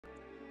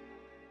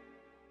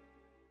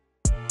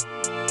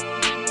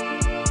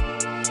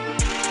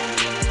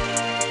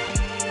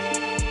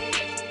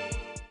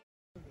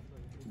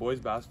boys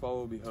basketball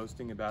will be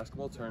hosting a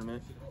basketball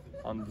tournament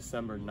on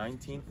December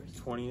 19th,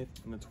 20th,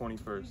 and the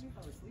 21st.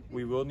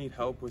 We will need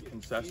help with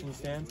concession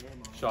stand,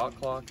 shot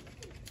clock,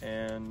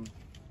 and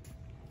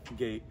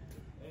gate.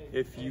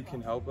 If you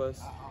can help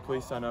us,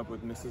 please sign up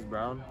with Mrs.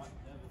 Brown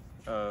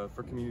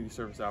for community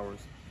service hours.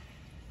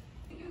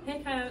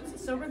 Hey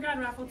Coyotes, Sober God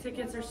raffle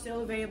tickets are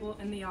still available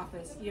in the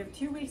office. You have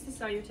 2 weeks to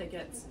sell your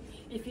tickets.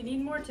 If you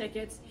need more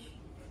tickets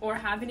or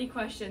have any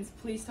questions,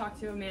 please talk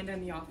to Amanda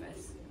in the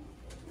office.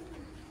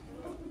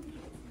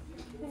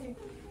 Hey,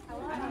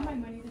 I have my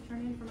money to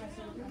turn in for my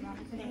Sober God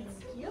raffle tickets.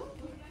 Thank you.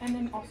 And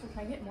then also,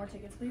 can I get more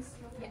tickets, please?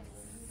 Yes.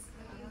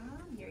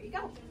 Here you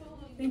go.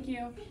 Thank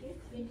you.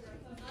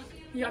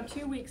 You have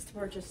 2 weeks to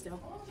purchase still.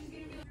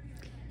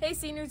 Hey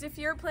seniors, if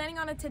you're planning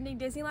on attending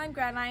Disneyland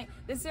Grad Night,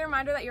 this is a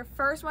reminder that your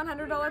first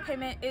 $100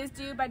 payment is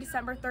due by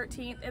December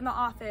 13th in the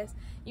office.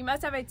 You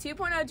must have a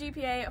 2.0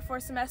 GPA for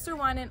semester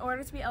 1 in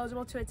order to be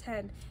eligible to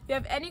attend. If you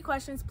have any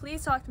questions,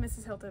 please talk to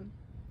Mrs. Hilton.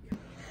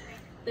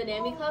 The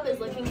NAMI Club is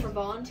looking for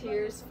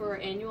volunteers for our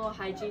annual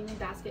hygiene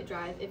basket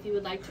drive. If you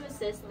would like to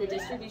assist the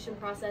distribution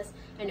process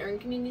and earn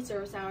community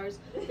service hours,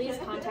 please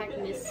contact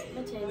Ms.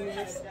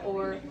 Martinez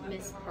or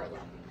Ms. Perla.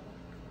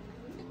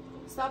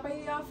 Stop by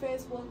the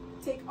office. We'll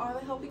take all the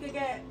help we could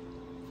get.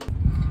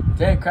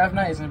 Today, craft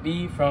night is going to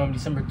be from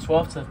December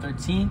 12th to the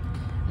 13th.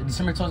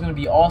 December 12th is going to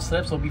be all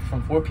slips. It'll be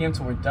from 4 p.m.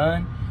 till we're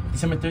done.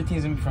 December 13th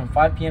is going to be from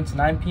 5 p.m. to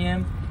 9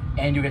 p.m.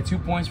 And you'll get 2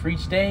 points for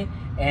each day,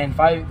 and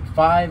five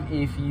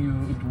if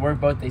you work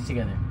both days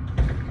together.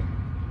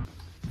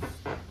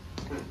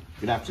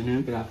 Good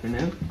afternoon. Good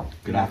afternoon.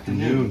 Good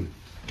afternoon.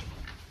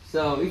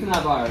 So we can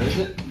have our, is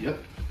it?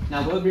 Yep.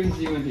 Now what brings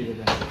you in here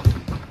today?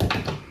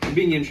 I'm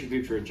being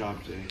interviewed for a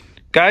job today.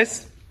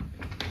 Guys?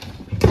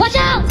 Watch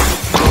out!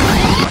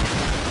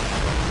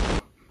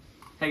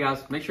 Hey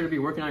guys, make sure to be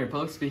working on your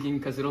public speaking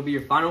because it'll be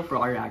your final for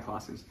all your ag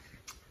classes.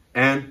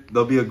 And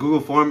there'll be a Google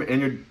form in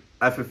your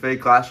FFA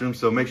classroom,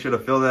 so make sure to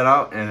fill that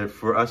out and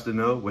for us to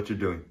know what you're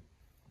doing.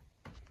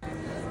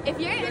 If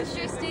you're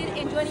interested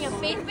in joining a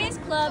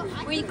faith-based club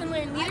where you can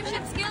learn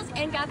leadership skills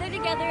and gather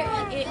together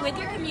with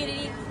your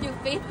community through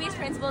faith-based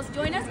principles,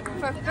 join us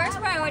for First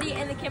Priority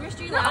in the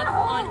Chemistry Lab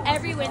on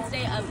every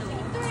Wednesday of the week.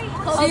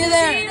 Hope See you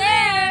there. See you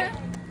there.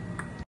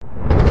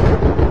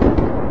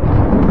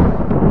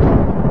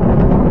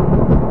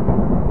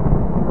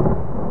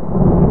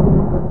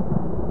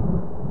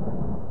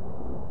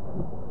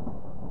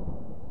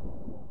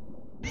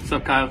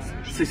 What's up, Kyle?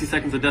 60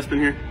 Seconds of Despin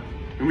here,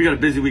 and we got a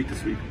busy week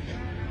this week.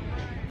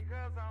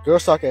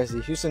 Girls Soccer has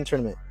the Houston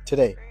tournament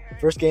today.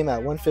 First game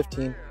at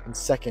 1:15 and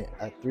second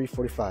at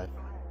 3:45.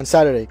 On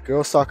Saturday,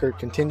 girls soccer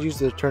continues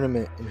the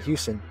tournament in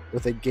Houston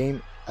with a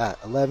game at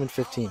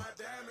 11:15.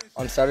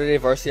 On Saturday,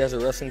 varsity has a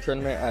wrestling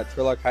tournament at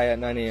Turlock High at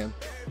 9 a.m.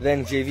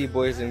 Then JV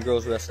boys and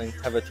girls wrestling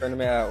have a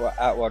tournament at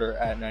Atwater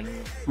at 9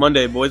 a.m.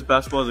 Monday, boys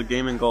basketball has a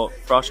game in Galt.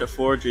 Frosh at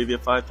 4, JV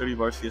at 5:30,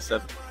 varsity at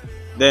 7.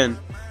 Then,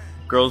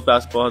 girls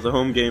basketball has a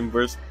home game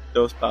versus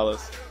Dos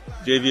Palos.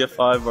 JV at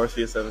 5,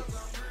 varsity at 7.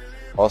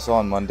 Also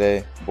on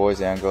Monday,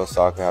 boys and girls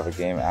soccer have a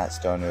game at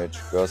Stone Ridge.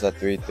 Girls at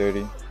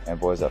 3:30 and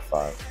boys at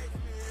 5.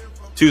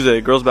 Tuesday,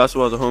 girls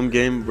basketball has a home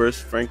game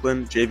versus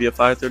Franklin. JV at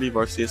 5:30,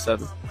 varsity at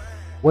 7.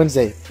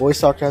 Wednesday, boys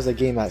soccer has a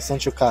game at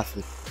Central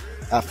Catholic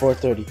at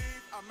 4:30.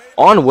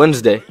 On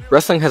Wednesday,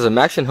 wrestling has a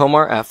Max and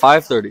Homar at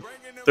 5:30.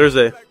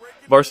 Thursday,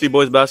 varsity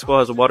boys basketball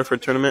has a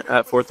Waterford tournament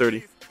at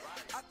 4:30.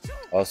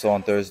 Also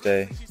on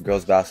Thursday,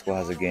 girls basketball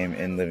has a game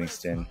in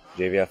Livingston.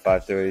 JV at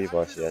 5:30,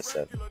 varsity at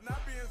 7.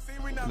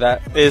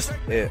 That is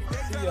it.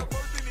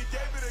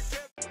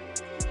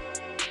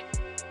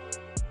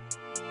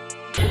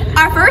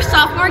 Our first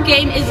sophomore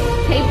game is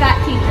Tape That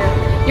Teacher.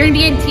 You're going to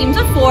be in teams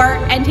of 4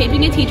 and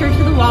taping a teacher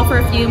to the wall for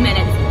a few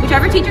minutes.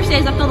 Whichever teacher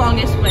stays up the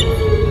longest wins.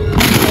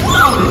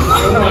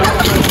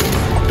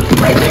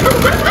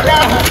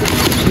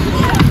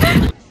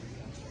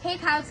 Hey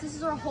Coyotes, this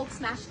is our Hulk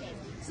Smash game.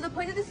 So the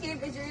point of this game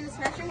is you're going to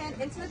smash your hand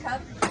into the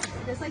cup,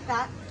 just like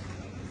that.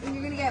 And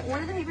you're going to get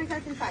one of the paper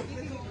cuts inside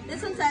you.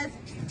 This one says,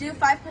 do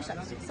 5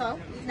 push-ups. So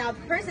now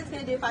the person's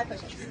going to do 5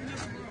 push-ups.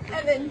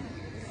 And then,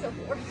 so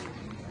forth.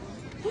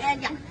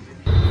 And yeah.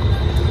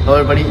 Hello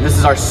everybody, this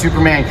is our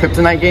Superman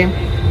Kryptonite game.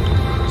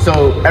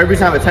 So everybody's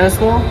gonna have a tennis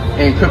ball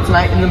and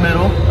Kryptonite in the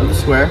middle of the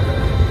square.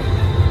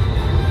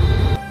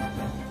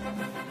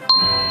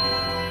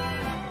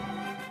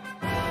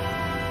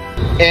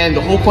 And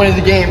the whole point of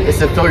the game is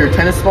to throw your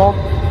tennis ball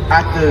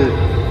at the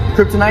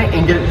Kryptonite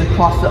and get it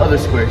across the other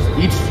squares.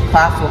 Each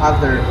class will have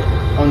their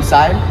own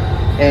side,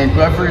 and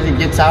whoever it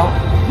gets out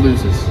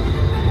loses.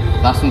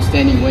 Last one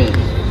standing wins.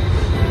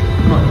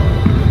 Come on.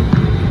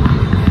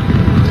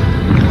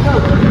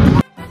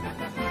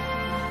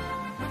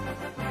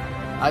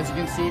 As you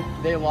can see,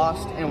 they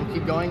lost, and we'll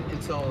keep going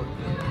until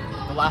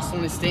the last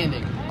one is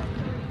standing.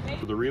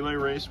 For the relay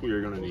race, we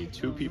are going to need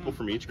 2 people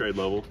from each grade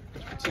level to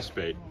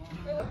participate.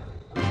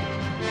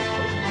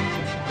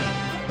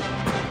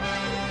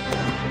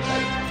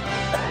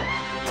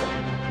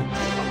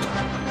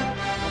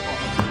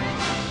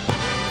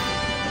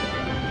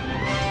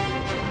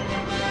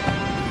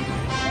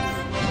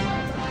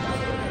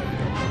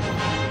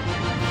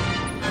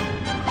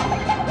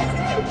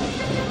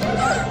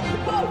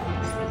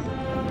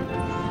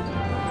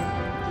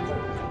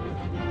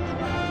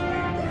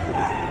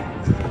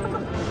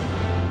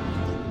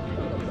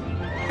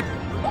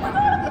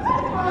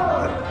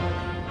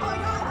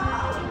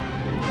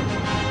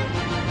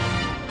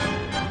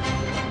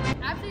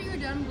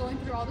 going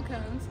through all the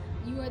cones.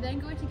 You are then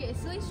going to get a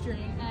silly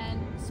string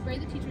and spray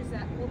the teachers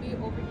that will be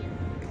over here.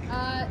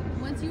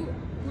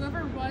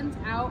 Whoever runs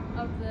out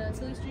of the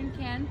silly string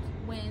can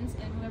wins,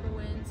 and whoever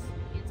wins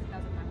gets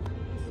 $1,500.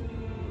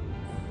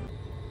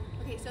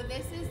 Okay, so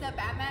this is the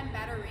Batman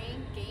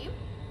Batarang game.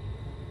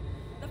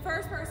 The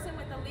first person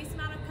with the least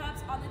amount of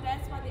cups on the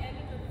desk by the end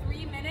of the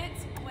 3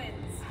 minutes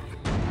wins.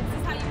 This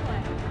is how you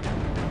play.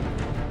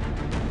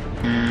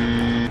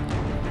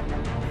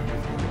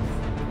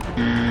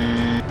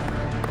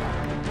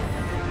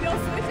 You'll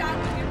switch out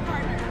with your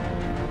partner.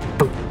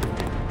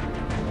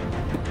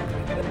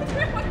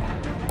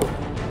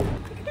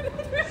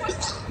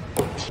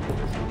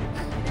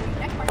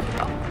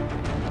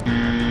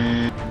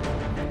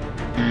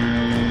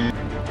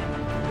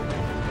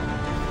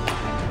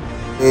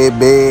 Hey,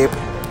 babe.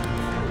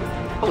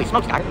 Holy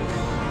smokes, guys.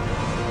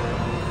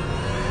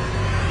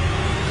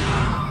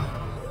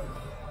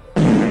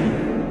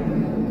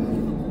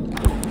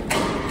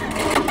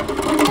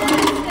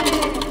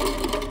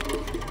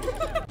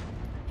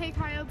 Hey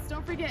Coyotes,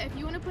 don't forget, if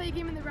you want to play a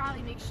game in the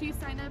rally, make sure you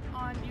sign up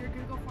on your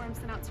Google form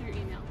sent out to your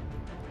email.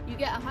 You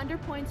get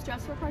 100 points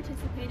just for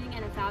participating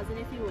and 1,000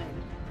 if you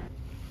win.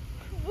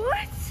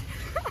 What?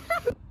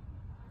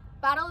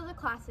 Battle of the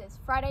Classes,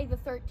 Friday the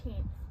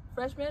 13th.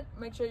 Freshmen,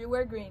 make sure you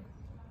wear green.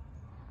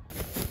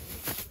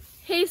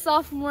 Hey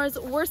sophomores,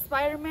 we're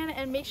Spider-Man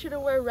and make sure to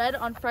wear red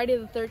on Friday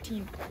the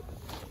 13th.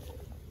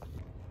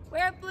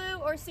 Wear blue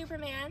or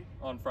Superman.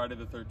 On Friday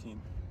the 13th.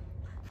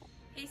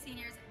 Hey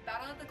seniors,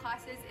 Battle of the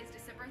Classes is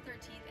December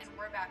 13th and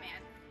we're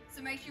Batman.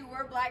 So make sure you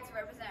wear black to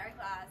represent our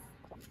class.